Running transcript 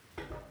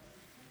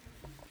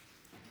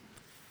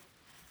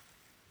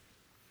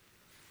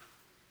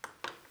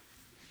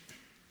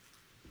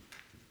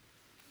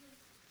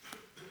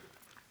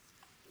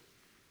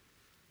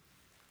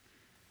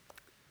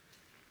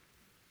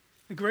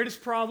The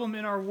greatest problem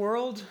in our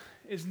world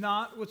is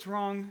not what's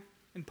wrong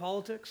in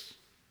politics.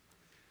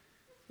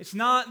 It's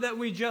not that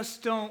we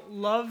just don't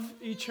love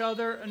each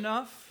other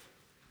enough.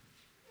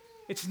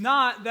 It's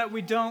not that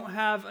we don't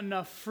have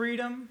enough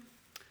freedom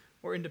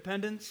or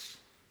independence.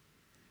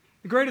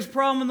 The greatest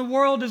problem in the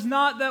world is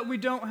not that we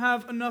don't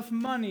have enough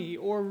money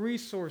or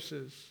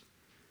resources.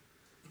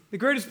 The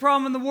greatest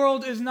problem in the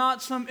world is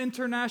not some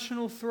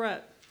international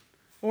threat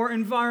or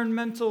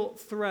environmental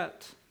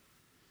threat.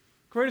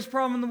 The greatest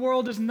problem in the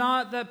world is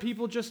not that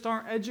people just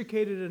aren't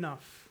educated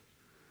enough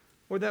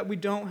or that we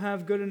don't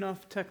have good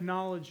enough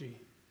technology.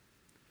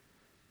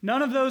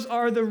 None of those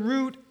are the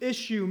root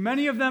issue.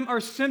 Many of them are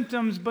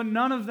symptoms, but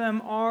none of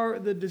them are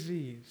the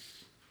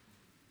disease.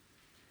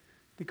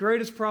 The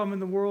greatest problem in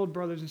the world,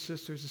 brothers and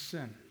sisters, is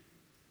sin.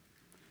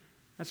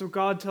 That's what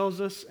God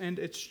tells us, and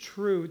it's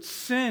true. It's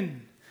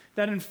sin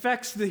that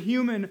infects the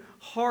human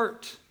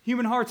heart,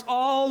 human hearts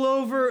all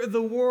over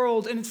the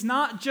world. And it's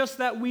not just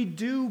that we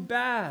do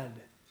bad,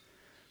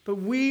 but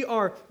we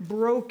are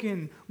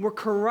broken, we're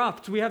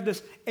corrupt. We have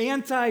this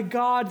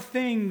anti-God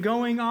thing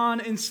going on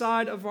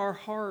inside of our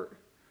heart.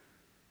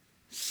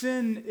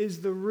 Sin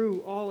is the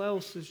root, all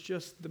else is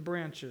just the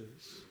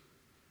branches.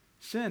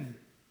 Sin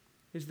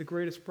is the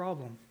greatest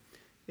problem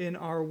in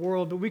our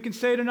world. But we can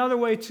say it another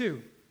way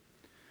too.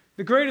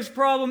 The greatest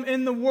problem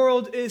in the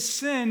world is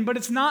sin, but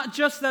it's not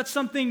just that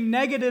something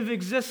negative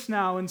exists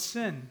now in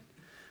sin,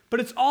 but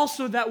it's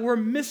also that we're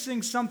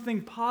missing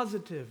something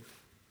positive.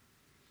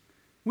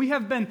 We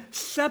have been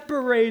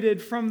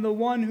separated from the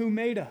one who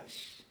made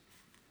us,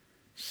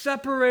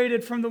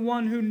 separated from the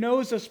one who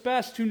knows us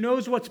best, who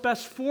knows what's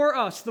best for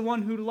us, the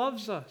one who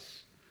loves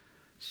us,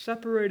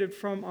 separated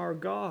from our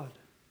God.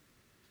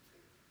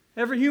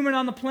 Every human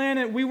on the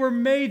planet, we were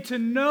made to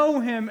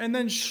know Him and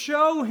then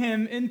show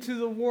Him into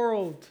the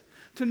world.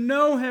 To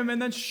know Him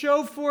and then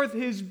show forth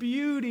His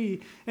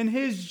beauty and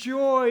His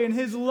joy and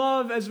His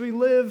love as we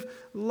live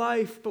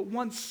life. But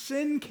once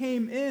sin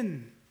came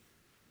in,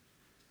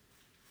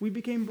 we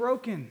became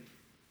broken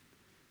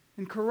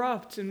and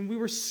corrupt, and we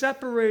were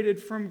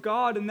separated from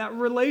God, and that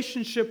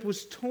relationship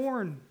was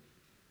torn.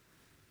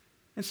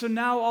 And so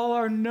now all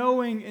our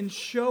knowing and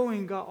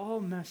showing got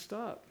all messed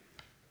up.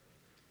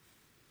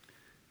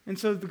 And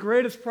so the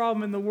greatest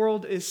problem in the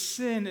world is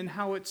sin and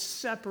how it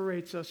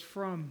separates us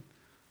from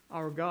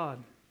our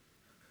God.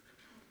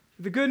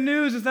 The good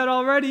news is that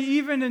already,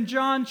 even in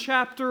John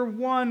chapter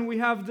 1, we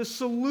have the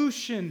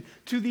solution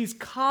to these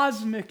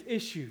cosmic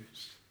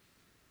issues.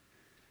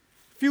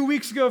 A few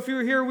weeks ago, if you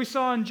were here, we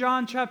saw in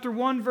John chapter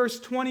 1, verse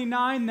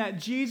 29, that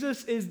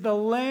Jesus is the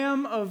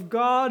Lamb of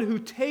God who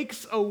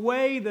takes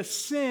away the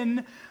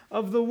sin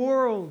of the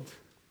world.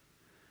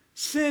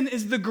 Sin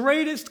is the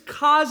greatest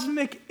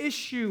cosmic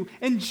issue,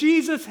 and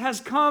Jesus has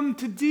come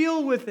to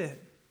deal with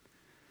it.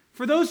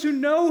 For those who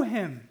know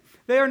Him,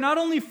 they are not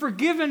only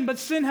forgiven, but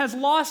sin has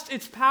lost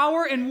its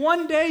power, and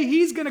one day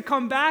He's going to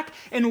come back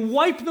and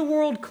wipe the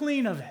world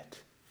clean of it.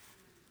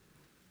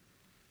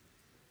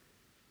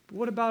 But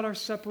what about our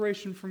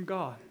separation from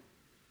God?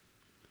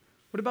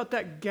 What about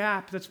that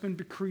gap that's been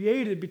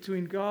created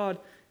between God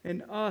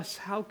and us?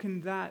 How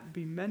can that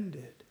be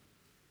mended?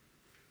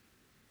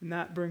 And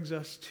that brings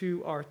us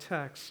to our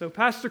text. So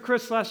Pastor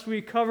Chris last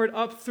week covered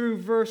up through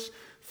verse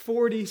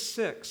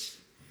 46.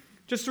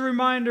 Just a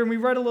reminder, and we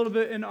read a little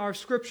bit in our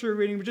scripture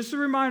reading, but just a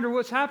reminder,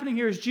 what's happening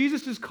here is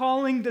Jesus is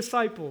calling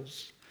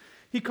disciples.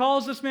 He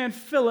calls this man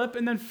Philip,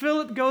 and then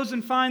Philip goes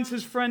and finds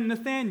his friend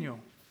Nathanael.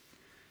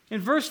 In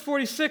verse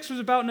 46 was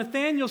about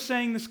Nathanael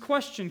saying this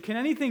question, can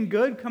anything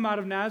good come out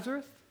of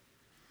Nazareth?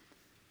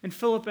 And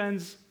Philip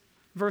ends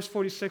verse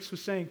 46 with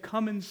saying,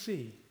 come and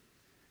see.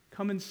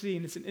 Come and see,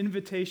 and it's an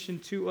invitation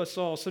to us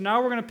all. So now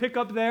we're going to pick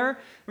up there, and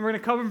we're going to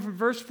cover from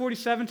verse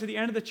 47 to the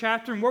end of the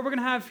chapter, and what we're going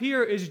to have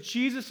here is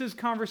Jesus'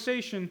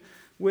 conversation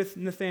with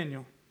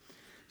Nathanael.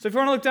 So if you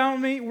want to look down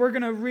with me, we're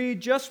going to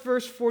read just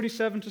verse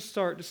 47 to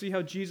start, to see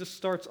how Jesus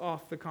starts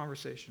off the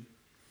conversation.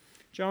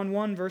 John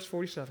 1, verse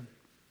 47.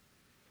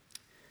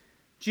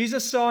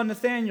 Jesus saw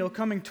Nathanael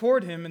coming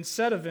toward him and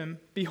said of him,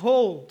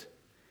 behold,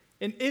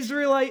 an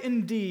Israelite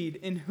indeed,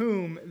 in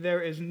whom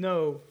there is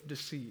no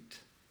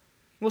deceit.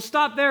 We'll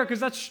stop there because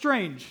that's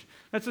strange.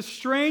 That's a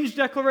strange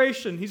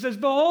declaration. He says,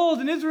 behold,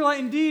 an Israelite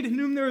indeed in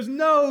whom there is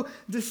no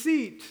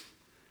deceit.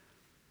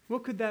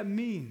 What could that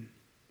mean?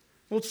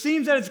 Well, it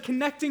seems that it's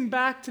connecting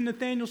back to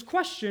Nathanael's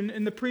question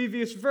in the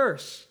previous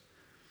verse,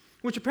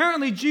 which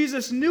apparently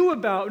Jesus knew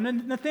about,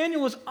 and Nathanael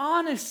was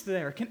honest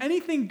there. Can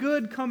anything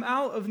good come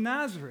out of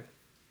Nazareth?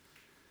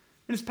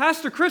 And as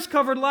Pastor Chris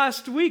covered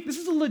last week, this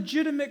is a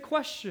legitimate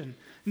question.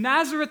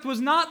 Nazareth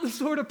was not the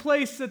sort of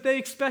place that they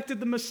expected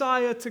the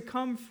Messiah to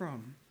come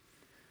from.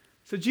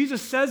 So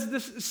Jesus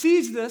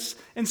sees this,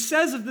 and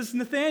says of this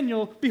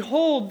Nathanael,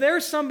 behold,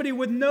 there's somebody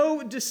with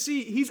no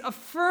deceit. He's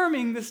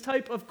affirming this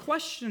type of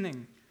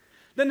questioning.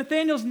 That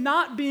Nathanael's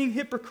not being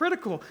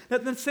hypocritical.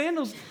 That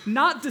Nathanael's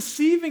not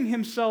deceiving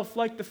himself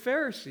like the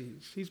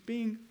Pharisees. He's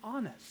being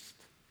honest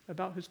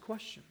about his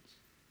questions.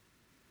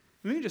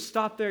 We can just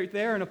stop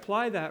there and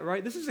apply that,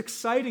 right? This is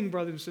exciting,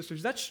 brothers and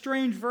sisters. That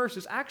strange verse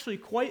is actually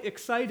quite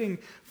exciting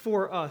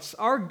for us.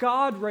 Our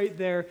God right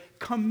there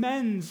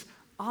commends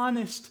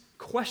honest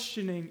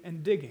questioning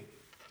and digging.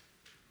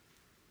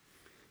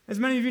 As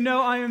many of you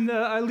know,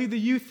 I lead the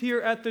youth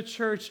here at the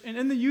church, and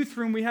in the youth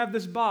room we have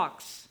this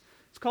box.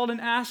 It's called an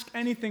Ask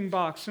Anything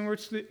box, and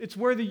it's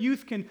where the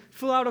youth can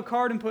fill out a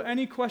card and put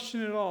any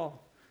question at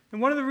all. And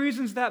one of the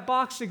reasons that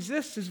box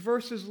exists is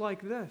verses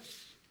like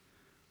this,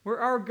 where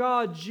our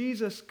God,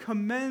 Jesus,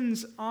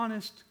 commends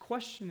honest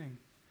questioning.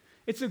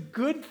 It's a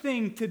good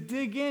thing to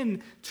dig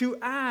in, to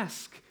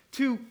ask,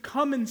 to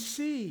come and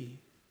see,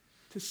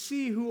 to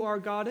see who our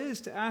God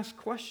is, to ask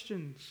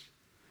questions.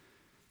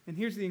 And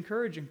here's the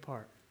encouraging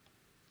part.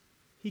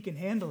 He can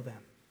handle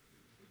them.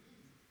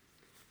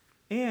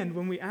 And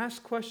when we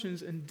ask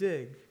questions and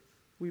dig,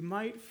 we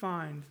might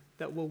find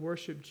that we'll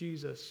worship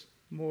Jesus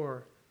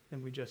more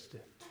than we just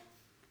did.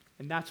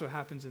 And that's what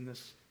happens in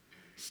this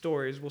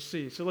story, as we'll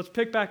see. So let's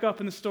pick back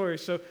up in the story.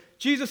 So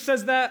Jesus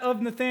says that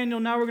of Nathanael.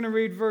 Now we're going to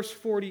read verse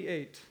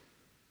 48.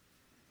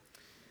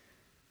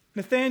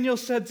 Nathanael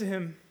said to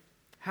him,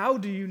 "How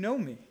do you know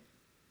me?"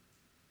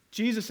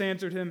 Jesus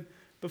answered him,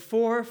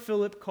 "Before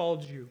Philip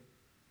called you,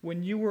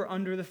 when you were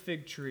under the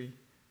fig tree,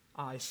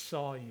 I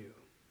saw you."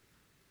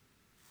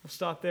 We'll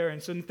stop there.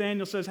 And so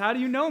Nathanael says, "How do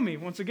you know me?"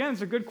 Once again,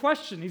 it's a good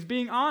question. He's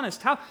being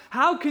honest.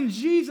 How can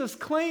Jesus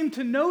claim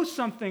to know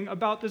something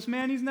about this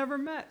man he's never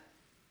met?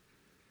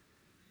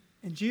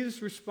 And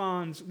Jesus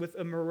responds with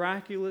a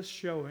miraculous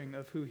showing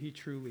of who he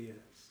truly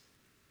is.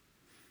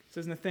 It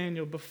says,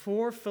 "Nathanael,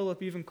 before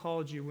Philip even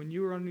called you, when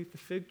you were underneath the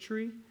fig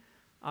tree,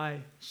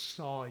 I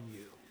saw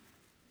you."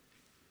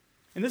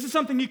 And this is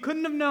something he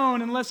couldn't have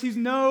known unless he's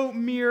no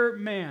mere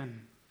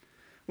man.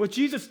 What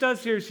Jesus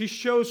does here is he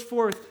shows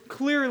forth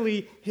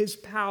clearly his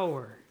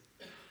power.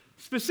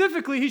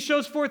 Specifically, he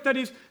shows forth that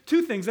he's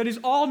two things, that he's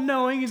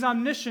all-knowing, he's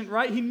omniscient,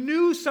 right? He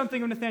knew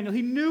something of Nathanael.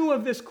 He knew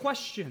of this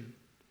question.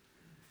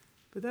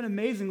 But then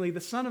amazingly, the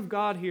Son of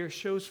God here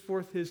shows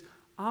forth his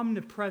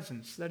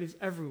omnipresence, that he's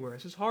everywhere.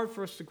 This is hard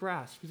for us to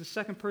grasp. He's the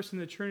second person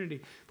in the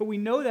Trinity. But we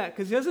know that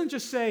because he doesn't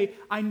just say,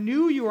 "I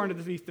knew you were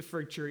underneath the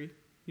fig tree."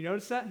 You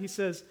notice that? He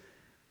says,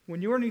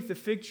 "When you were underneath the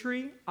fig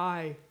tree,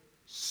 I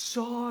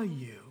saw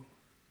you."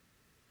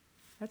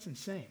 That's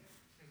insane.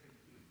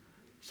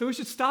 So we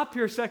should stop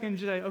here a second and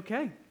say,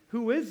 okay,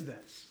 who is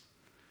this?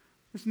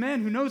 This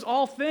man who knows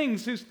all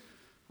things, who's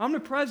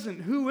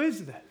omnipresent, who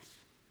is this?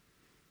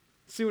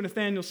 See what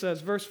Nathanael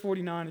says, verse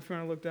 49, if you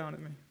want to look down at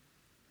me.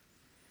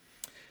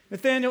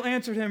 Nathanael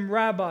answered him,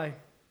 "Rabbi,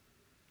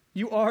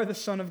 you are the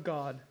Son of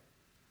God.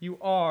 You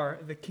are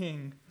the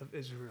King of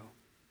Israel."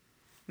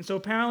 And so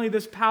apparently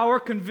this power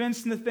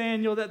convinced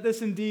Nathanael that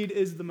this indeed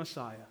is the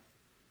Messiah.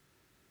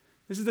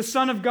 This is the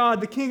Son of God,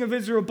 the King of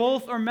Israel.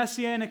 Both are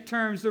messianic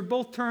terms. They're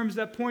both terms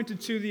that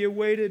pointed to the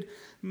awaited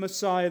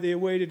Messiah, the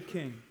awaited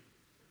King.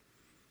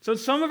 So in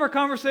some of our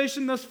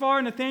conversation thus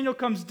far, Nathanael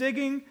comes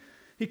digging.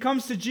 He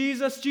comes to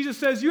Jesus. Jesus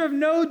says, "You have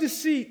no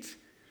deceit."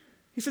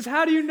 He says,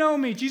 "How do you know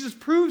me?" Jesus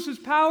proves his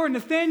power.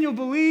 Nathanael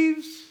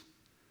believes.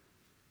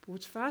 But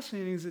what's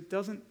fascinating is it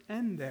doesn't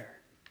end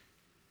there.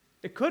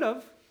 It could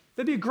have.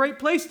 That'd be a great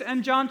place to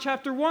end John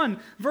chapter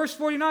 1. Verse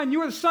 49, "You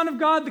are the Son of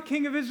God, the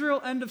King of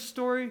Israel." End of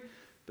story.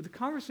 But the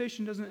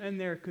conversation doesn't end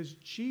there because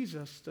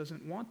Jesus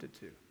doesn't want it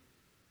to.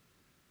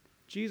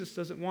 Jesus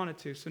doesn't want it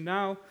to. So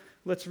now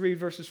let's read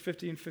verses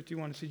 50 and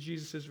 51 to see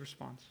Jesus'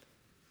 response.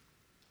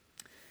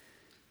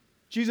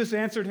 Jesus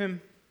answered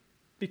him,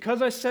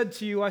 "Because I said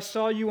to you, I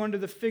saw you under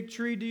the fig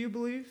tree, do you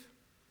believe?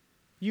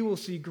 You will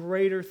see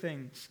greater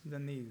things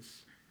than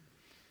these."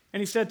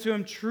 And he said to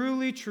him,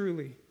 "Truly,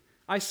 truly,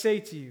 I say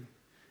to you,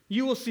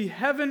 you will see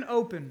heaven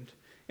opened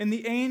and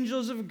the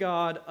angels of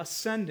God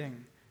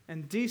ascending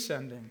and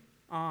descending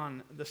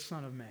on the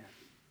Son of Man."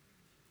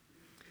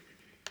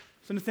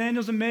 So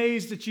Nathanael's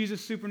amazed at Jesus'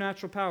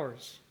 supernatural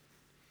powers.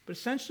 But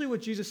essentially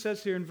what Jesus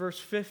says here in verse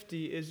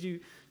 50 is, you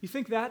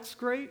think that's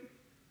great?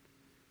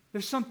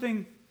 There's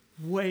something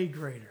way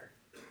greater.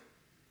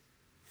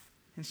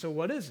 And so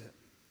what is it?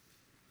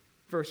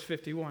 Verse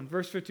 51.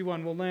 Verse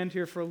 51, we'll land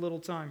here for a little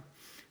time.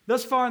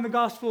 Thus far in the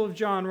Gospel of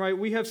John, right,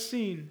 we have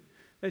seen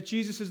that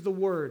Jesus is the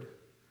Word,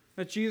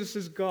 that Jesus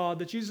is God,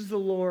 that Jesus is the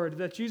Lord,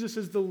 that Jesus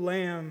is the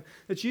Lamb,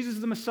 that Jesus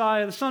is the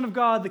Messiah, the Son of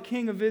God, the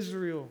King of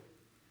Israel.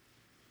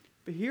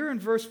 But here in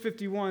verse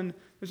 51,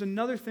 there's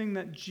another thing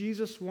that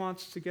Jesus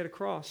wants to get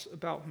across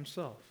about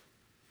himself.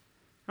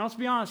 Now, let's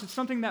be honest, it's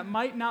something that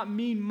might not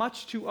mean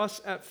much to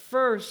us at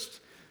first,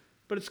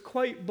 but it's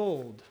quite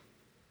bold.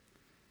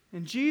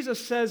 And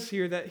Jesus says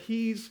here that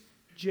he's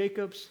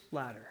Jacob's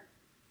ladder.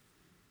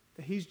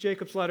 That he's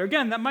Jacob's ladder.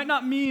 Again, that might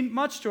not mean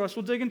much to us.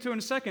 We'll dig into it in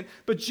a second.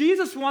 But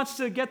Jesus wants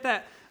to get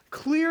that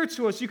clear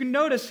to us. You can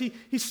notice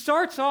he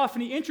starts off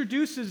and he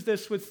introduces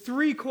this with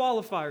three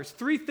qualifiers,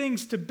 three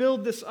things to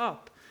build this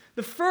up.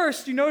 The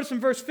first, you notice in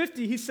verse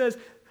 50, he says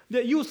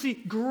that you will see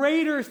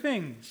greater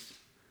things.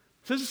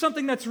 So this is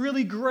something that's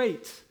really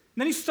great. And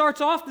then he starts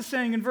off the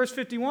saying in verse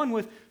 51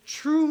 with,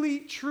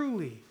 "Truly,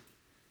 truly."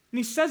 And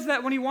he says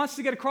that when he wants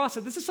to get across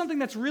that this is something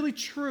that's really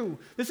true.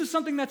 This is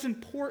something that's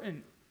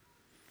important.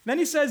 Then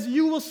he says,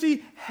 you will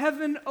see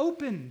heaven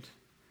opened.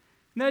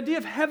 And the idea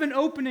of heaven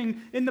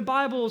opening in the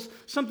Bible is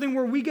something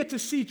where we get to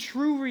see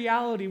true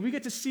reality. We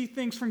get to see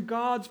things from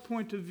God's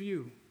point of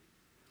view.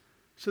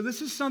 So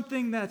this is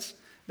something that's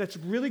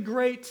really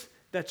great,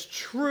 that's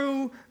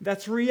true,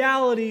 that's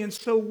reality. And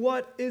so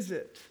what is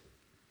it?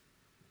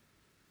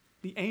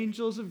 The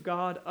angels of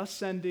God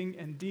ascending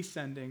and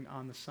descending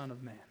on the Son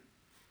of Man.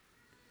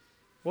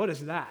 What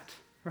is that?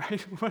 Right?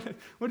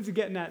 What is he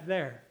getting at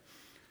there?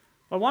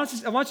 I want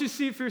you to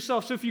see it for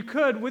yourself. So if you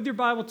could, with your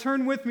Bible,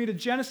 turn with me to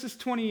Genesis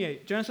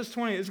 28. Genesis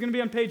 28 is going to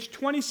be on page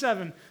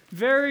 27,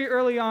 very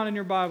early on in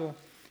your Bible.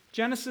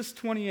 Genesis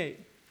 28.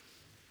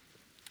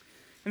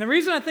 And the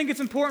reason I think it's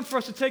important for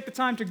us to take the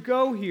time to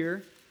go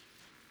here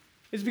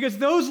is because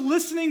those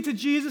listening to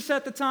Jesus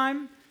at the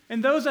time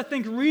and those, I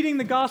think, reading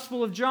the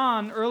Gospel of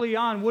John early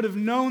on would have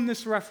known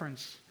this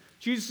reference.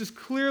 Jesus is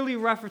clearly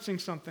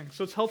referencing something,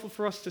 so it's helpful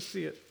for us to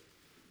see it.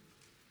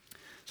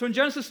 So in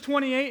Genesis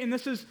 28, and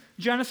this is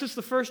Genesis,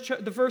 the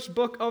first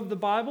book of the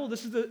Bible,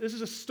 this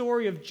is a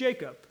story of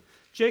Jacob.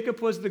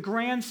 Jacob was the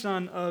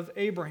grandson of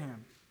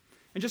Abraham.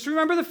 And just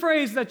remember the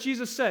phrase that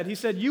Jesus said. He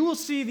said, you will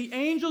see the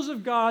angels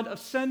of God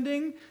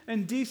ascending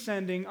and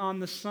descending on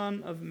the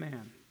Son of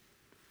Man.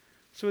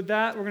 So with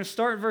that, we're going to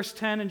start at verse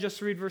 10 and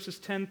just read verses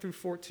 10 through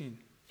 14.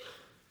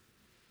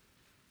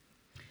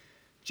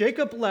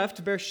 Jacob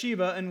left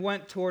Beersheba and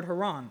went toward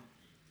Haran.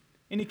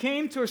 And he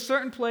came to a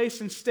certain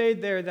place and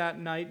stayed there that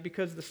night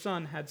because the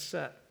sun had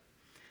set.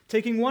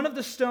 Taking one of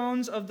the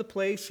stones of the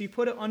place, he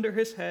put it under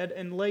his head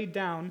and lay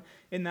down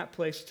in that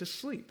place to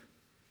sleep.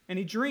 And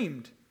he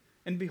dreamed,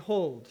 and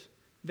behold,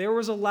 there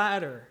was a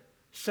ladder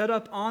set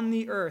up on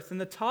the earth,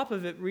 and the top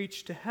of it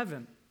reached to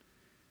heaven.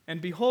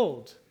 And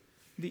behold,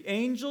 the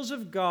angels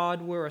of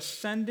God were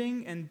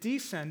ascending and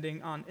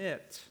descending on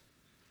it.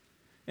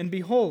 And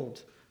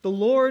behold, the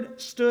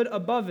Lord stood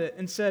above it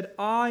and said,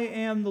 I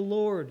am the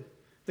Lord,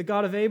 the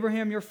God of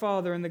Abraham your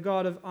father, and the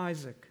God of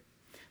Isaac.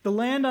 The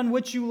land on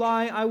which you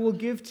lie I will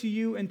give to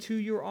you and to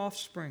your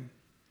offspring.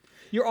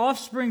 Your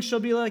offspring shall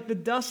be like the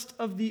dust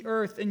of the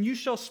earth, and you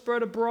shall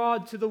spread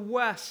abroad to the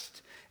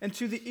west and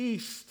to the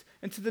east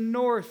and to the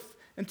north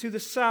and to the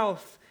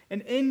south.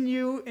 And in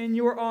you and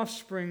your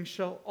offspring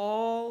shall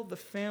all the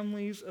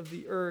families of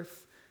the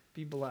earth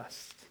be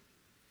blessed.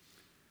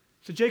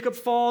 So Jacob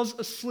falls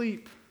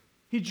asleep.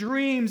 He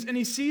dreams and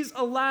he sees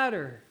a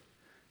ladder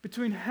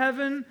between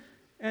heaven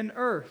and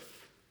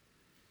earth.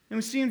 And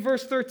we see in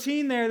verse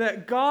 13 there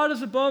that God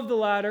is above the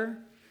ladder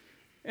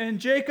and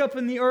Jacob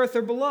and the earth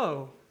are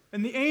below.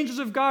 And the angels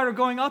of God are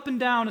going up and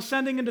down,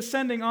 ascending and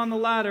descending on the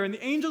ladder. And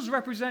the angels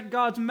represent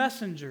God's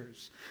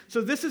messengers. So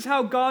this is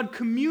how God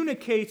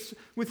communicates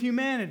with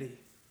humanity.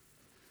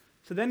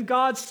 So then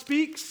God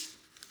speaks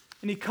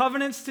and he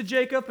covenants to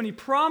Jacob and he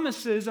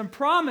promises and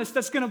promised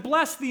that's going to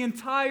bless the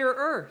entire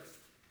earth.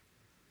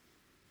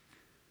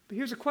 But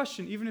here's a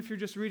question, even if you're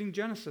just reading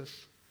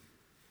Genesis.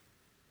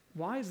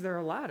 Why is there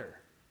a ladder?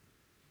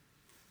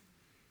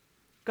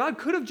 God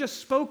could have just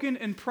spoken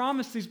and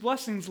promised these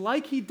blessings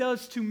like he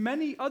does to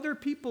many other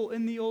people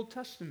in the Old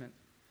Testament.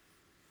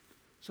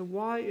 So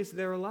why is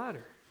there a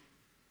ladder?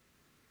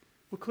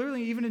 Well,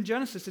 clearly, even in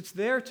Genesis, it's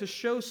there to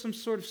show some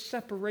sort of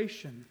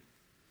separation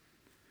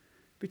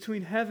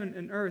between heaven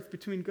and earth,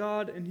 between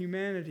God and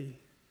humanity.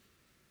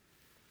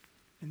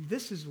 And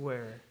this is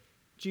where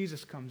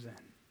Jesus comes in.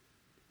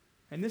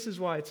 And this is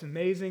why it's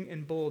amazing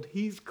and bold.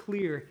 He's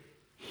clear.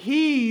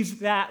 He's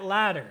that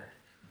ladder.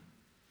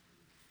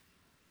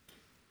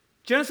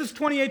 Genesis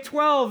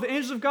 28:12, the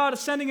angels of God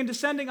ascending and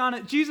descending on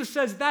it. Jesus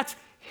says that's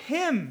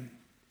him.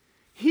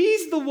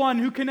 He's the one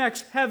who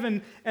connects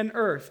heaven and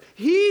earth.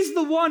 He's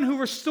the one who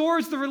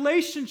restores the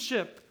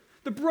relationship,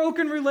 the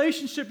broken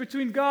relationship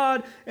between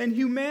God and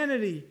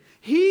humanity.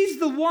 He's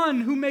the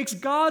one who makes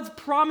God's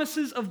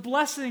promises of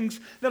blessings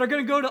that are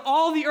going to go to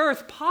all the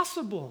earth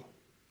possible.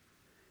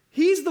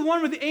 He's the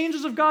one with the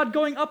angels of God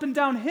going up and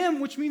down him,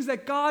 which means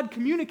that God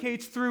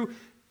communicates through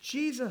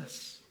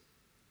Jesus.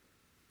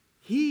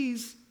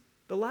 He's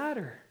the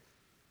ladder.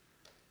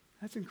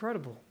 That's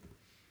incredible.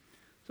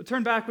 So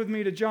turn back with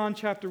me to John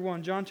chapter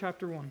 1. John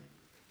chapter 1.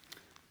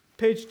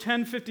 Page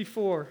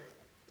 1054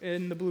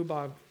 in the Blue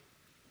Bible.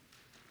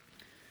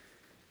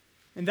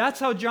 And that's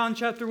how John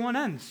chapter 1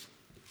 ends.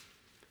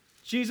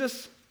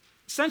 Jesus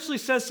essentially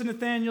says to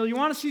Nathanael, you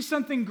want to see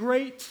something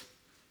great,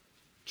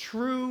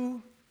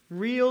 true,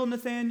 real,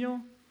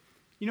 Nathanael?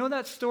 You know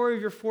that story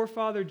of your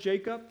forefather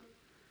Jacob?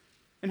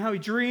 And how he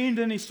dreamed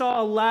and he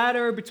saw a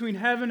ladder between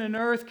heaven and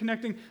earth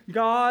connecting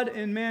God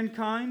and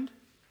mankind?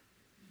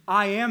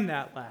 I am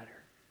that ladder.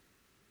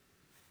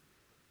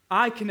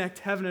 I connect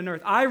heaven and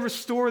earth. I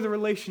restore the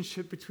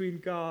relationship between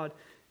God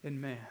and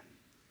man.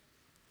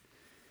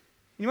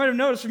 You might have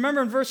noticed,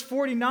 remember in verse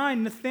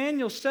 49,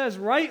 Nathanael says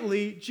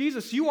rightly,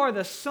 Jesus, you are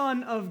the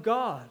Son of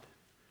God.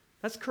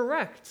 That's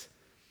correct.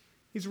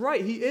 He's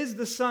right. He is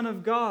the Son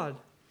of God.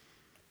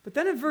 But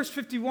then in verse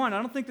 51,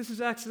 I don't think this is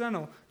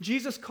accidental,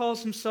 Jesus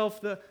calls himself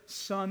the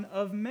Son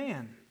of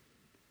Man.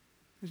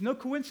 There's no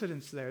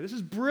coincidence there. This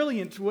is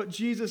brilliant what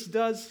Jesus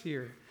does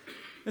here.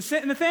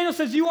 Nathanael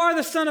says, you are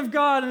the Son of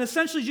God. And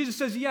essentially Jesus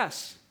says,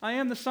 yes, I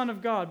am the Son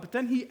of God. But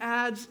then he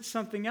adds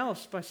something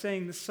else by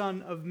saying the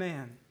Son of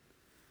Man.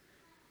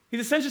 He's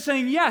essentially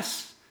saying,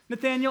 yes,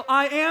 Nathanael,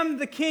 I am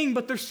the king,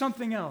 but there's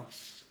something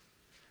else.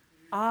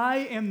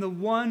 I am the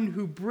one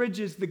who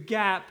bridges the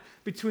gap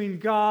between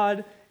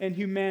God and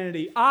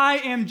humanity. I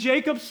am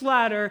Jacob's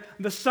ladder,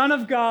 the Son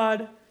of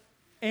God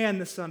and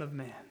the Son of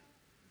Man.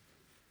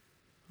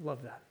 I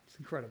love that. It's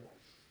incredible.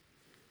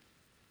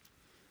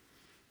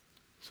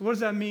 So what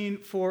does that mean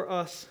for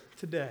us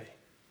today?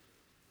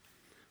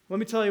 Let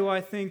me tell you why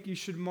I think you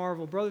should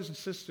marvel. Brothers and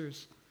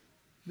sisters,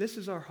 this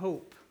is our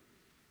hope.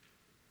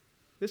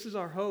 This is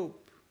our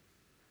hope.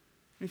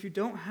 And if you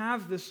don't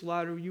have this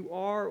ladder, you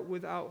are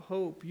without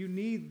hope. You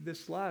need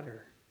this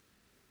ladder.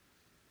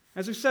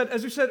 As we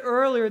said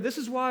earlier, this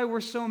is why we're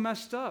so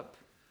messed up.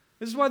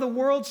 This is why the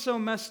world's so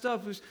messed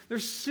up.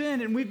 There's sin,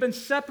 and we've been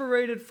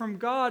separated from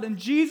God. And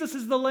Jesus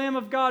is the Lamb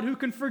of God who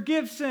can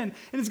forgive sin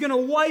and is going to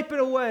wipe it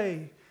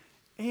away.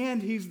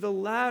 And he's the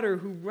ladder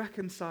who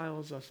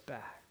reconciles us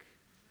back.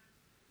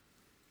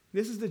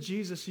 This is the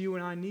Jesus you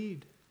and I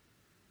need.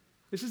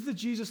 This is the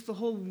Jesus the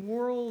whole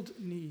world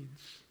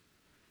needs.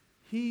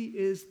 He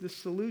is the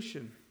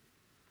solution.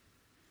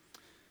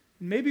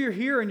 And maybe you're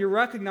here and you're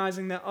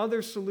recognizing that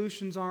other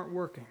solutions aren't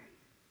working.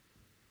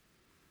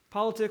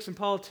 Politics and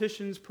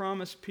politicians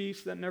promise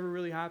peace that never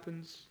really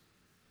happens.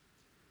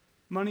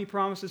 Money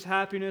promises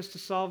happiness to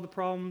solve the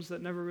problems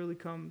that never really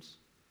comes.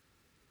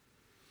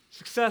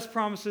 Success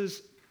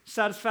promises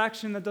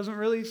satisfaction that doesn't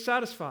really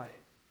satisfy.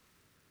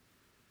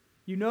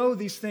 You know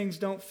these things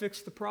don't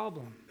fix the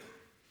problem.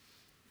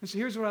 And so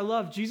here's what I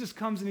love. Jesus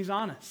comes and he's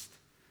honest.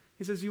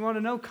 He says, you want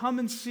to know? Come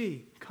and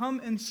see.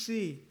 Come and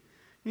see.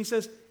 And he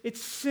says,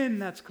 it's sin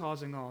that's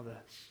causing all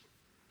this.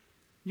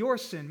 Your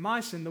sin,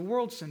 my sin, the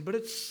world's sin, but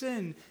it's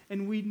sin,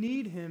 and we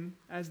need him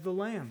as the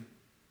Lamb.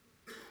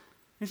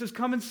 He says,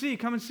 come and see,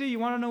 come and see. You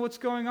want to know what's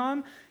going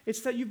on?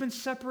 It's that you've been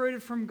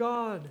separated from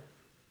God.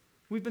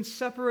 We've been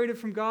separated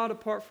from God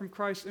apart from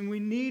Christ, and we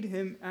need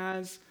him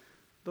as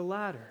the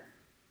ladder.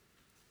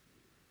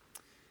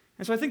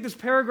 And so I think this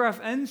paragraph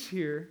ends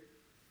here.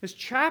 This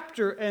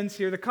chapter ends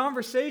here. The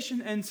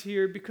conversation ends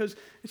here because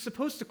it's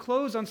supposed to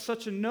close on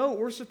such a note.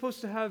 We're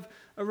supposed to have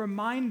a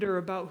reminder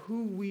about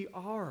who we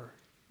are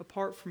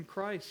apart from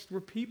Christ. We're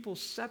people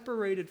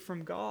separated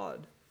from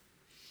God.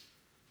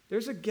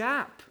 There's a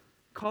gap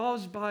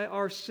caused by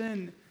our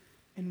sin,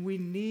 and we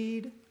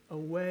need a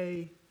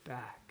way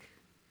back.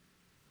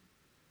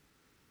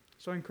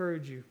 So I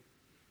encourage you,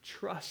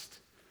 trust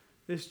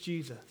this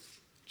Jesus.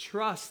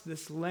 Trust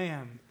this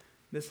Lamb,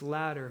 this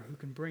ladder who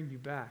can bring you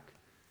back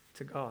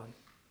to God.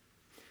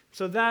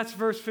 So that's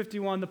verse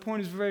 51. The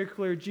point is very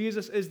clear.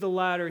 Jesus is the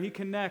ladder. He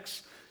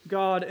connects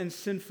God and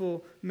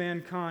sinful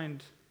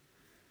mankind.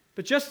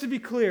 But just to be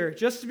clear,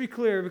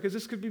 because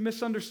this could be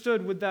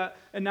misunderstood with that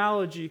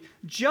analogy,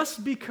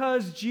 just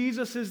because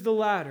Jesus is the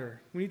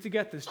ladder, we need to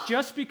get this,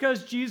 just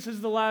because Jesus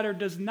is the ladder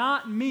does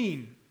not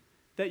mean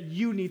that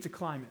you need to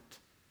climb it.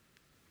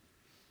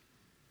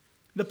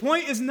 The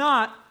point is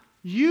not,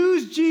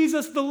 use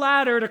Jesus the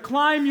ladder to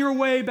climb your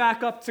way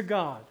back up to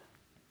God.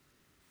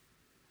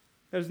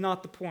 That is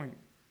not the point.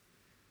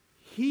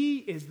 He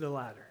is the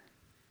ladder.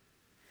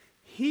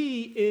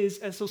 He is,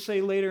 as he'll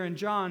say later in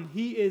John,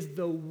 he is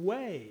the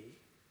way.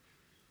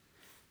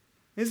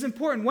 It's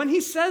important. When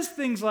he says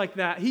things like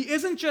that, he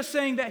isn't just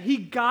saying that he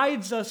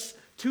guides us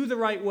to the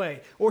right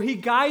way or he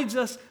guides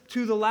us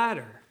to the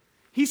ladder.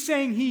 He's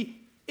saying he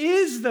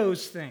is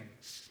those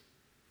things.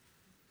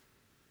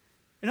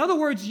 In other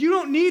words, you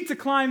don't need to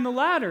climb the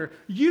ladder.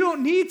 You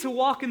don't need to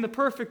walk in the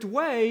perfect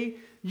way.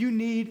 You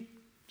need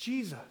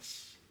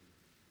Jesus.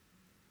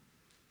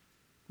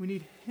 We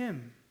need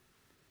him.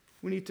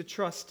 We need to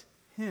trust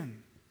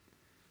him.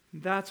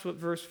 That's what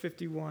verse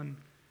 51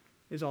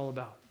 is all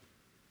about.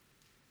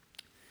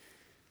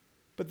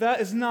 But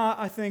that is not,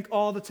 I think,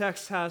 all the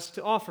text has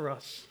to offer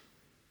us.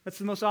 That's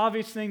the most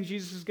obvious thing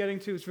Jesus is getting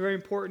to. It's very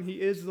important.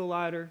 He is the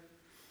ladder.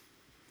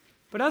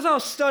 But as I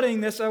was studying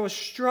this, I was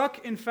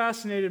struck and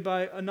fascinated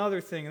by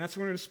another thing, and that's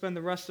what we're going to spend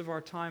the rest of our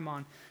time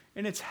on.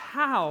 And it's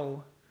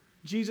how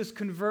Jesus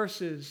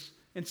converses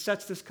and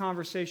sets this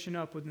conversation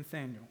up with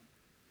Nathanael.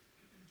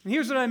 And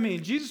here's what I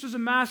mean. Jesus was a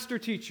master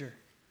teacher.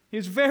 He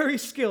was very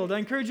skilled. I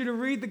encourage you to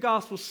read the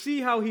gospel,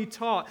 see how he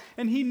taught.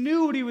 And he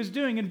knew what he was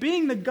doing. And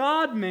being the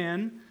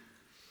God-man,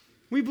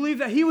 we believe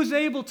that he was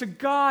able to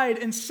guide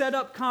and set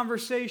up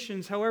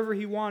conversations however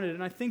he wanted.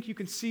 And I think you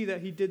can see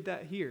that he did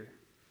that here.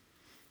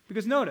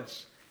 Because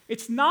notice,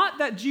 it's not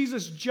that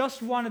Jesus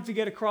just wanted to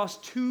get across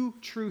two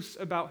truths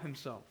about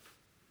himself.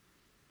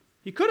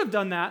 He could have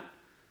done that.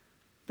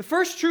 The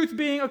first truth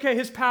being, okay,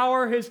 his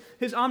power,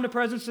 his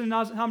omnipresence and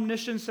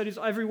omniscience, that he's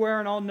everywhere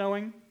and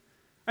all-knowing.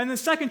 And the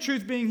second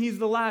truth being he's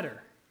the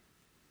ladder.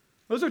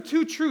 Those are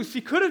two truths. He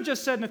could have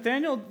just said,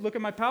 Nathanael, look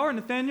at my power.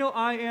 Nathanael,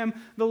 I am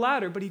the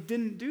ladder. But he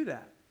didn't do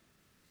that.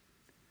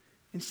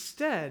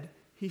 Instead,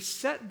 He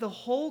set the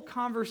whole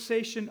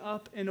conversation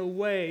up in a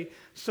way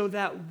so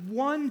that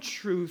one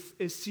truth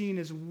is seen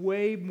as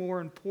way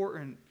more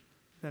important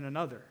than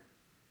another.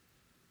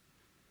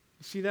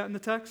 You see that in the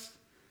text?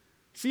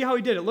 See how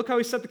he did it. Look how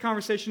he set the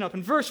conversation up.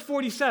 In verse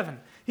 47,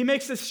 he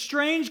makes this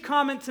strange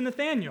comment to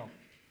Nathanael,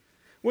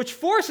 which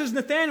forces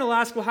Nathanael to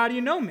ask, well, how do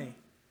you know me?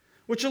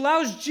 Which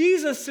allows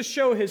Jesus to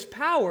show his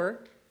power,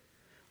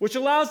 which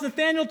allows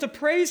Nathanael to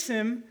praise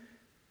him,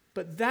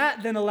 but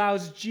that then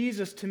allows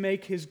Jesus to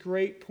make his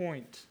great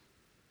point.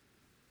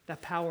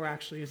 That power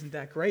actually isn't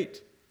that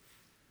great.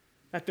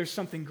 That there's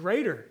something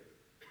greater.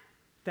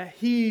 That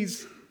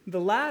he's the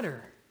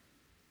latter.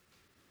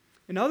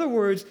 In other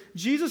words,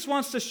 Jesus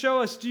wants to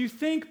show us, do you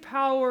think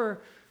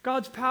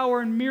God's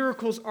power and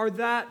miracles are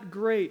that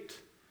great?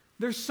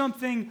 There's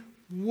something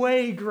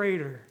way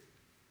greater.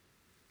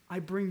 I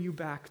bring you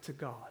back to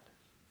God.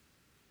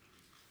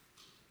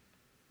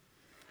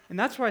 And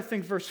that's why I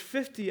think verse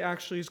 50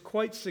 actually is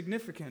quite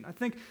significant. I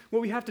think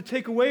what we have to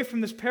take away from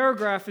this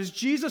paragraph is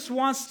Jesus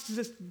wants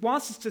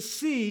us to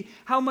see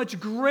how much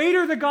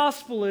greater the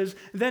gospel is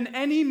than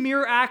any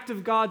mere act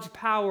of God's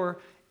power,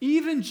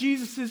 even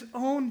Jesus'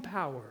 own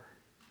power.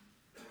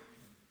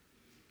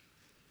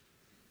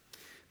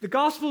 The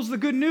gospel is the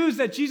good news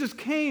that Jesus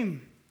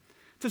came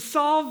to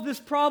solve this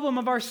problem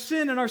of our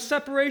sin and our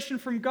separation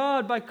from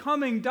God by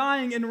coming,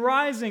 dying, and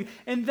rising.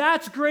 And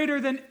that's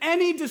greater than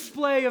any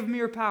display of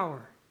mere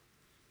power.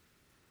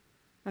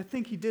 I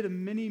think he did a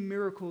mini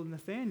miracle in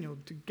Nathanael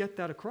to get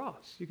that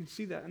across. You can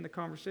see that in the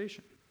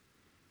conversation.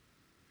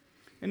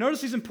 And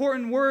notice these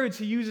important words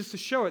he uses to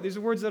show it. These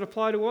are words that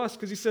apply to us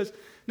because he says,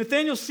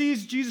 Nathanael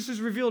sees Jesus'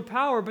 revealed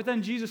power, but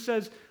then Jesus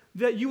says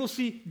that you will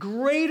see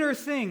greater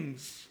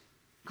things.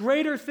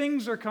 Greater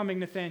things are coming,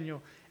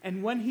 Nathanael.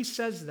 And when he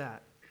says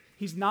that,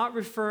 he's not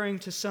referring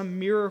to some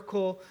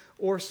miracle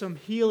or some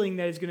healing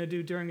that he's going to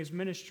do during his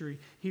ministry.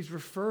 He's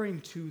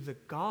referring to the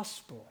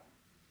gospel.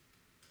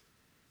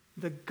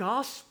 The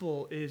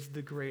gospel is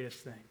the greatest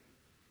thing.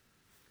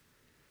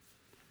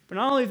 But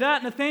not only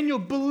that, Nathanael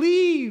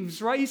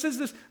believes, right? He says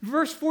this,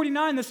 verse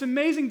 49, this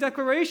amazing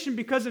declaration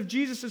because of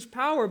Jesus'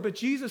 power. But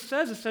Jesus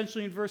says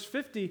essentially in verse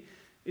 50,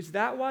 is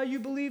that why you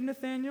believe,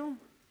 Nathanael?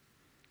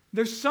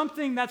 There's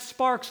something that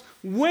sparks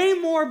way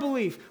more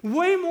belief,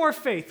 way more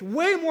faith,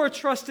 way more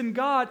trust in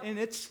God, and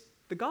it's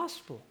the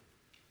gospel.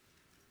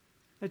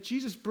 That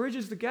Jesus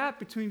bridges the gap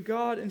between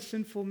God and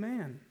sinful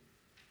man.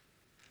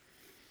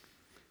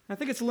 I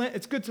think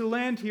it's good to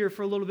land here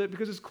for a little bit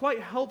because it's quite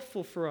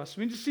helpful for us.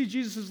 We need to see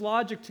Jesus'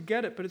 logic to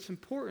get it, but it's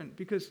important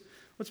because,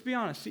 let's be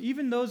honest,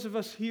 even those of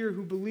us here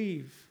who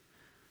believe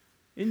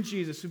in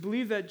Jesus, who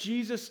believe that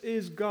Jesus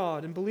is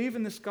God and believe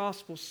in this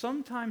gospel,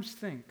 sometimes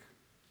think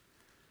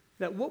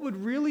that what would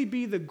really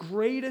be the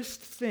greatest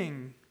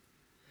thing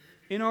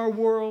in our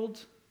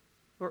world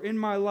or in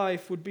my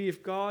life would be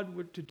if God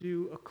were to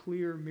do a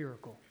clear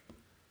miracle.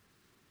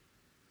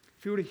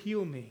 If he were to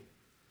heal me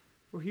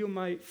or heal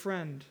my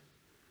friend,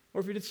 or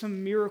if he did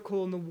some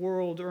miracle in the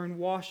world or in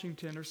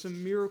Washington or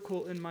some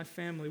miracle in my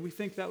family, we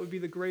think that would be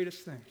the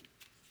greatest thing.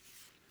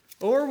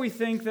 Or we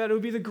think that it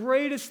would be the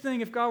greatest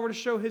thing if God were to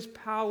show his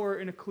power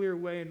in a clear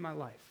way in my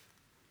life.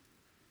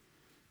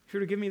 If he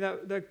were to give me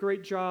that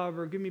great job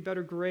or give me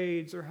better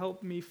grades or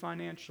help me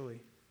financially,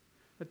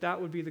 that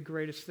would be the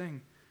greatest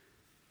thing.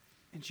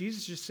 And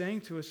Jesus is just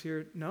saying to us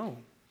here, no.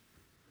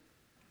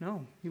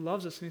 No, he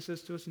loves us and he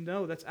says to us,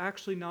 no, that's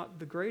actually not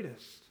the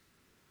greatest.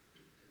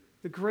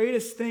 The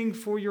greatest thing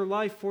for your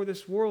life, for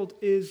this world,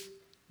 is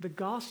the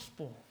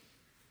gospel.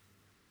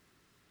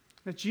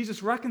 That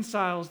Jesus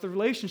reconciles the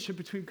relationship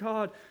between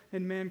God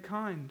and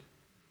mankind.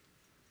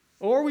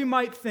 Or we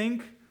might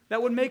think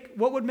that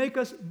what would make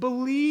us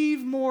believe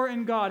more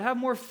in God, have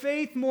more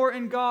faith more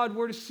in God,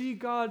 were to see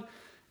God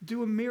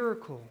do a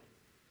miracle.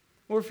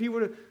 Or if he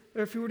were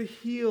to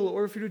heal,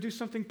 or if he were to do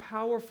something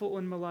powerful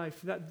in my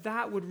life,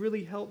 that would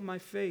really help my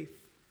faith.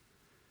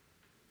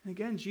 And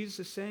again, Jesus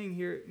is saying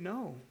here,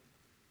 no.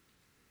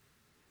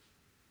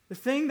 The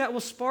thing that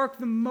will spark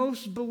the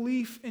most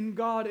belief in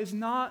God is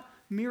not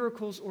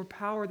miracles or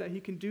power that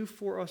he can do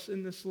for us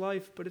in this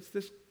life, but it's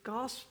this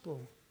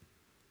gospel.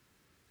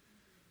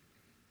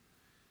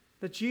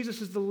 That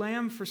Jesus is the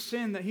lamb for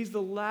sin, that he's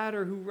the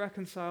ladder who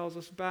reconciles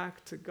us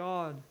back to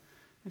God.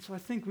 And so I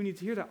think we need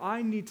to hear that.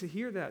 I need to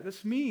hear that.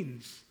 This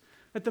means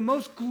that the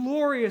most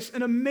glorious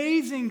and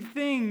amazing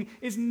thing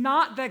is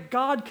not that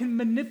God can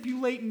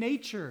manipulate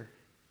nature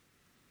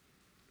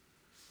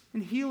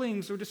in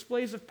healings or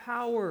displays of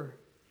power.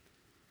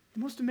 The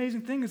most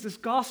amazing thing is this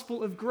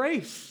gospel of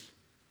grace.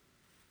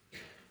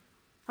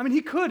 I mean,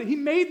 he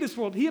made this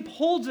world. He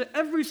upholds it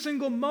every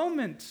single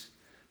moment.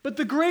 But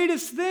the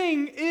greatest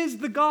thing is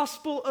the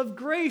gospel of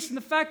grace and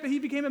the fact that he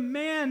became a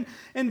man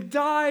and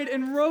died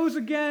and rose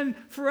again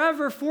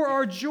forever for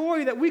our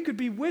joy that we could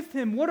be with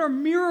him. What are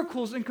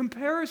miracles in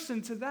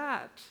comparison to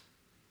that?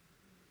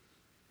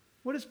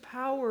 What is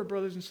power,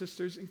 brothers and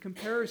sisters, in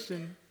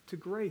comparison to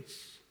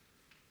grace?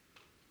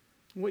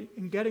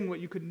 In getting what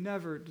you could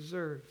never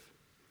deserve.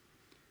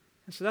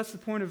 And so that's the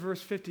point of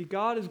verse 50.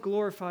 God is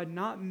glorified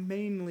not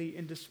mainly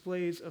in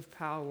displays of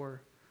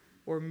power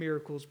or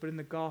miracles, but in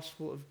the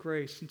gospel of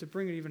grace. And to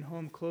bring it even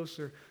home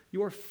closer,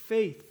 your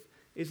faith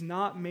is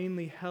not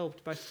mainly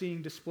helped by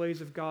seeing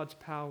displays of God's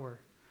power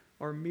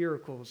or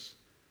miracles.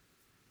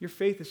 Your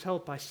faith is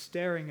helped by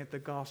staring at the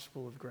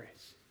gospel of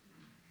grace.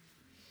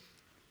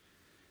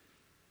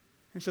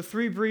 And so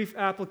 3 brief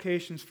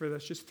applications for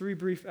this, just 3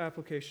 brief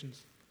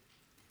applications.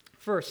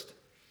 First,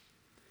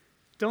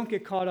 don't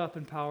get caught up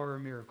in power or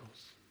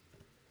miracles.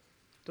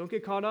 Don't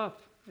get caught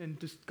up in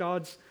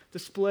God's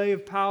display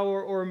of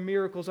power or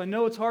miracles. I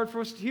know it's hard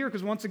for us to hear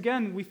because once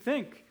again, we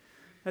think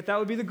that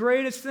would be the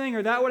greatest thing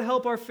or that would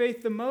help our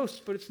faith the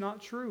most, but it's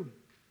not true.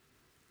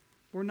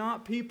 We're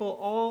not people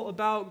all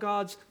about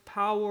God's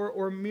power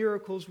or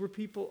miracles. We're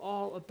people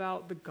all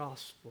about the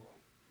gospel.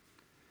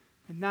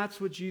 And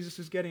that's what Jesus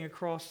is getting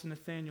across to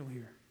Nathanael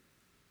here.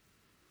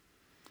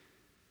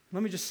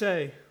 Let me just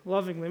say,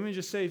 lovingly,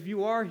 if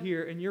you are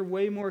here and you're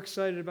way more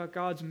excited about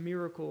God's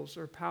miracles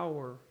or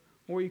power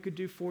or what you could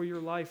do for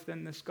your life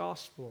than this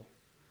gospel,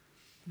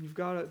 you've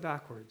got it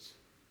backwards.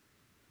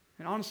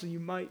 And honestly, you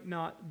might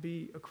not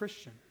be a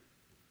Christian.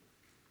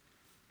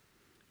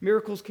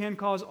 Miracles can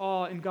cause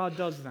awe, and God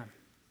does them.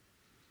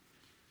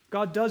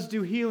 God does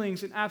do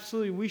healings, and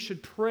absolutely we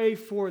should pray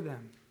for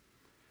them.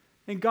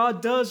 And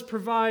God does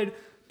provide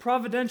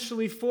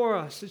providentially for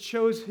us. It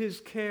shows His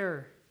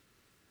care.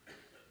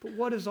 But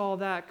what is all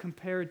that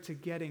compared to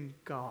getting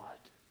God?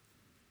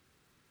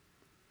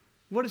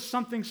 What is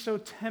something so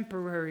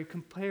temporary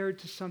compared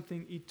to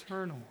something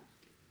eternal?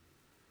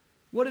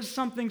 What is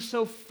something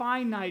so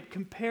finite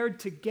compared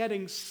to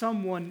getting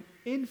someone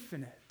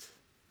infinite?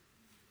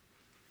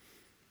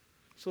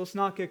 So let's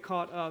not get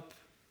caught up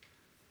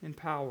in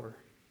power.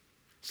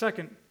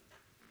 Second,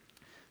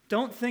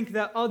 don't think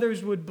that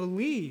others would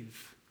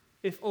believe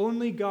if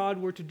only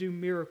God were to do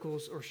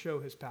miracles or show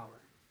His power.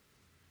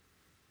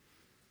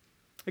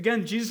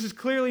 Again, Jesus is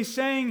clearly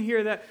saying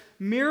here that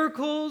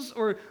miracles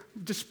or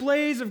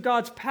displays of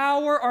God's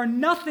power are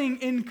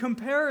nothing in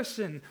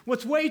comparison.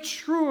 What's way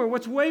truer,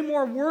 what's way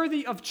more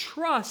worthy of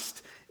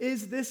trust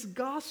is this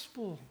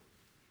gospel.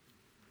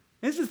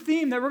 This is a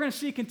theme that we're going to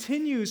see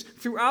continues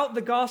throughout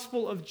the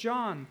Gospel of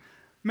John.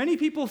 Many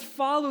people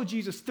follow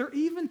Jesus. They're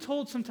even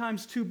told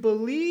sometimes to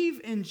believe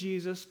in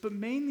Jesus, but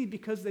mainly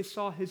because they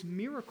saw His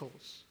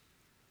miracles.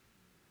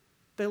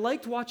 They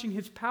liked watching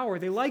His power.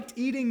 They liked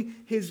eating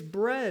His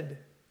bread.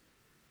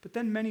 But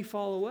then many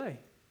fall away.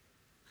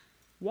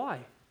 Why?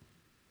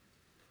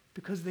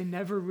 Because they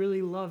never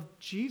really loved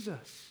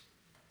Jesus.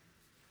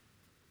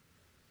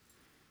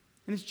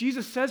 And as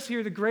Jesus says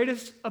here, the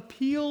greatest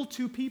appeal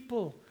to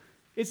people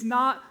is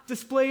not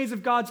displays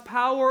of God's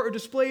power or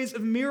displays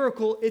of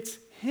miracle, it's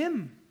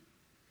Him.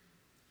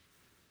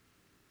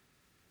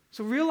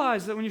 So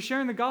realize that when you're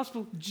sharing the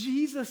gospel,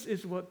 Jesus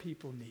is what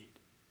people need.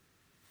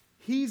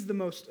 He's the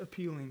most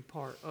appealing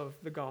part of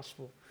the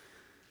gospel.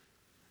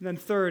 And then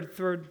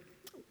third,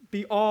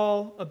 be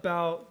all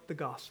about the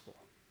gospel.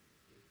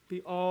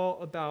 Be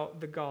all about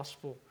the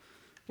gospel.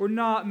 We're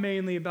not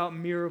mainly about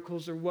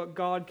miracles or what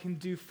God can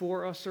do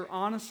for us, or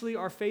honestly,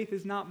 our faith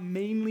is not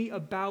mainly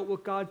about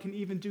what God can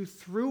even do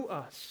through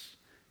us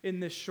in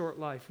this short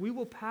life. We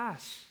will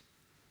pass.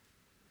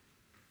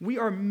 We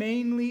are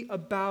mainly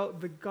about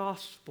the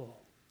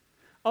gospel.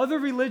 Other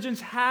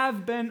religions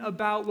have been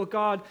about what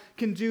God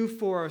can do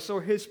for us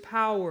or His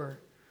power. There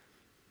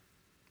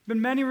have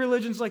been many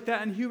religions like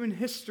that in human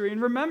history.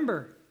 And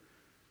remember,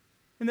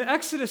 in the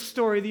Exodus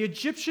story, the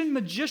Egyptian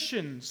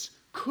magicians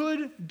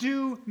could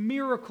do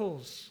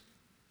miracles.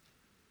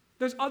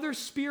 There's other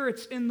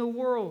spirits in the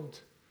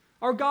world.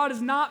 Our God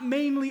is not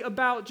mainly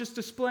about just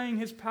displaying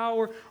His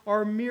power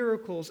or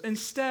miracles.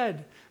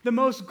 Instead, the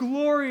most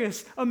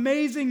glorious,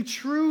 amazing,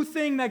 true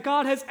thing that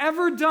God has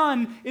ever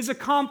done is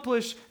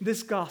accomplish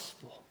this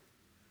gospel.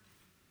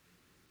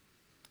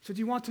 So do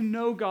you want to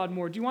know God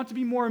more? Do you want to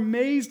be more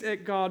amazed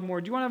at God more?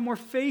 Do you want to have more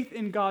faith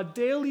in God?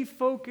 Daily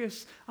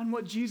focus on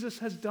what Jesus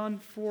has done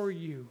for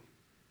you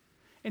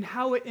and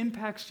how it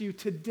impacts you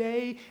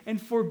today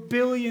and for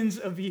billions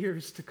of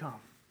years to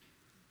come.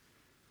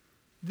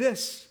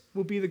 This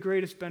will be the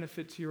greatest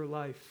benefit to your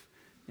life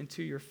and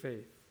to your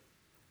faith,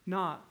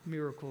 not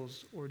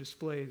miracles or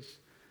displays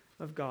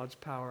of God's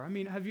power. I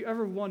mean, have you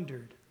ever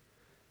wondered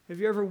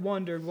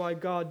why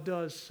God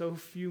does so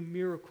few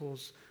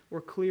miracles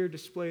or clear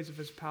displays of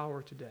His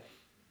power today?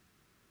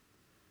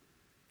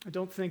 I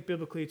don't think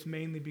biblically it's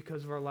mainly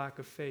because of our lack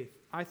of faith.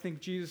 I think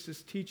Jesus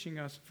is teaching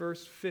us,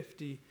 verse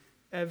 50,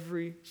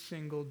 every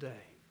single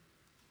day,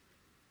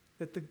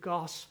 that the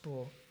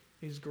gospel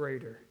is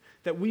greater,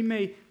 that we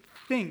may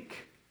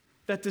think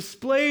that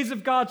displays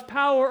of God's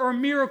power or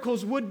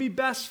miracles would be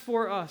best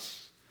for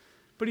us.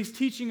 But He's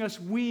teaching us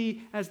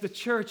we, as the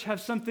church, have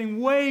something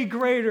way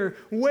greater,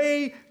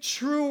 way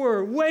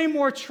truer, way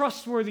more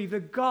trustworthy, the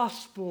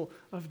gospel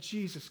of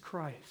Jesus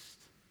Christ.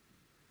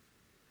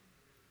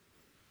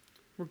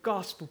 We're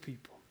gospel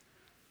people.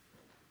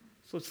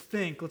 So let's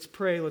think, let's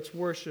pray, let's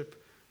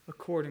worship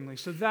accordingly.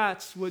 So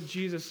that's what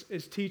Jesus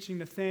is teaching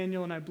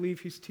Nathanael, and I believe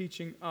he's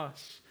teaching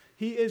us.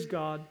 He is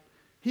God.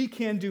 He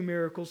can do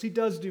miracles. He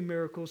does do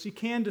miracles. He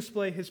can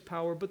display his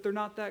power, but they're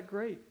not that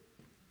great.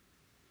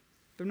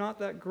 They're not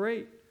that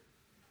great.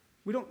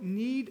 We don't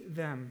need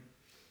them.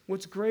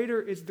 What's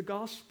greater is the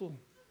gospel.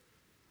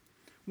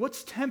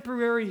 What's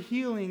temporary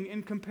healing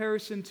in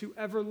comparison to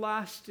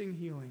everlasting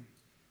healing?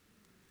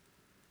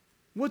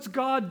 What's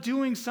God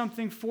doing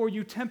something for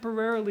you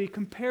temporarily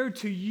compared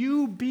to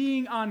you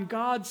being on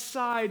God's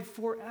side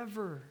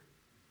forever?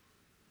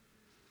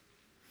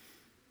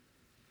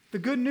 The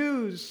good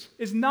news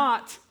is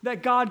not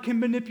that God can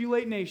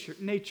manipulate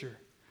nature.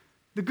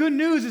 The good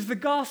news is the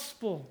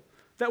gospel,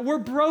 that we're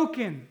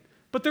broken,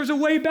 but there's a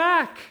way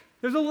back.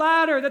 There's a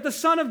ladder that the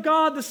Son of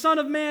God, the Son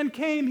of Man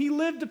came. He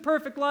lived a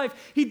perfect life.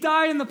 He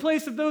died in the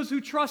place of those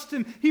who trust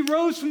him. He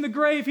rose from the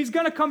grave. He's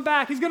going to come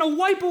back. He's going to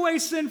wipe away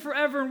sin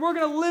forever, and we're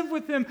going to live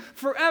with him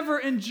forever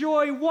in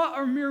joy. What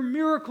are mere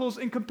miracles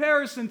in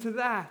comparison to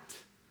that?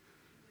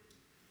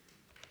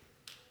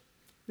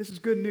 This is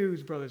good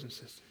news, brothers and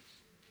sisters.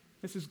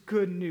 This is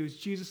good news.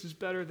 Jesus is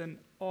better than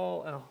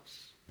all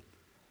else.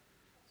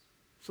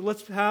 So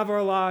let's have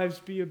our lives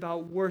be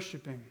about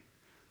worshiping,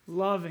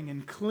 loving,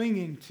 and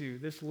clinging to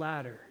this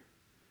ladder,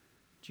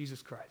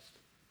 Jesus Christ.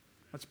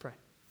 Let's pray.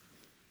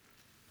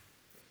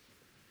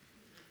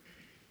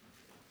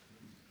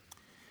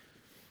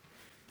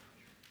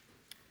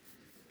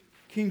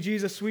 King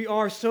Jesus, we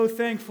are so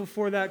thankful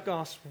for that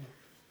gospel.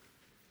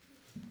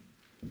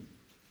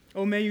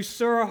 Oh, may you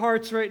stir our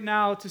hearts right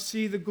now to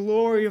see the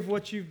glory of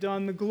what you've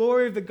done, the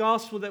glory of the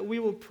gospel that we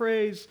will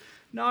praise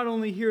not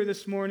only here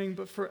this morning,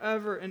 but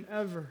forever and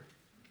ever.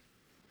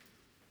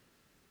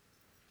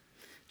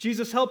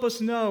 Jesus, help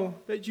us know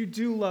that you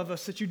do love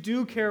us, that you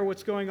do care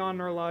what's going on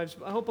in our lives,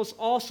 but help us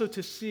also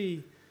to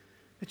see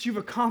that you've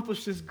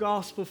accomplished this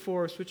gospel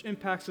for us, which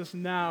impacts us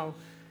now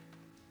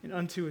and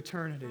unto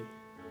eternity.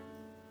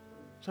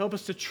 So help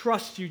us to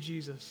trust you,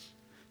 Jesus.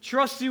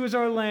 Trust you as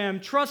our lamb,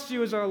 trust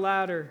you as our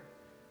ladder,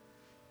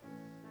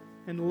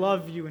 and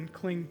love you and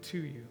cling to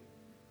you.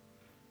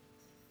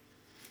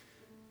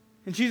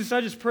 And Jesus, I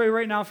just pray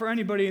right now for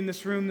anybody in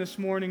this room this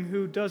morning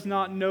who does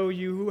not know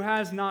you, who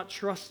has not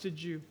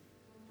trusted you.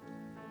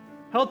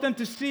 Help them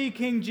to see,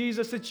 King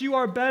Jesus, that you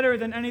are better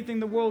than anything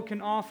the world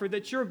can offer,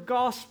 that your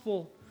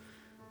gospel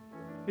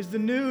is the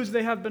news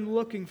they have been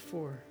looking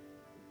for.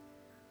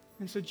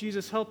 And so,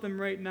 Jesus, help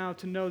them right now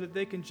to know that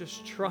they can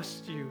just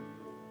trust you,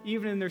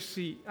 even in their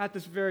seat, at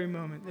this very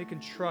moment, they can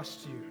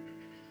trust you.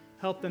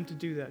 Help them to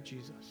do that,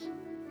 Jesus.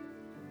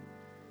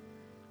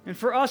 And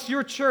for us,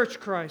 your church,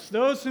 Christ,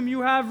 those whom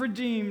you have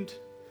redeemed,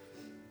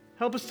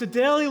 help us to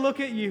daily look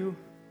at you.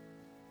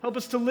 Help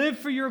us to live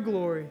for your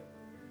glory.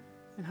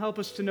 And help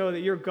us to know that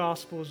your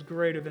gospel is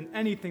greater than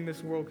anything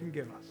this world can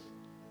give us.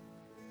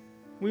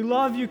 We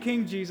love you,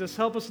 King Jesus.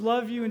 Help us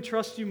love you and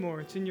trust you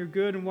more. It's in your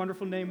good and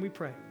wonderful name we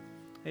pray.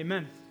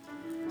 Amen.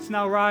 Let's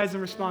now rise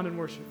and respond in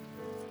worship.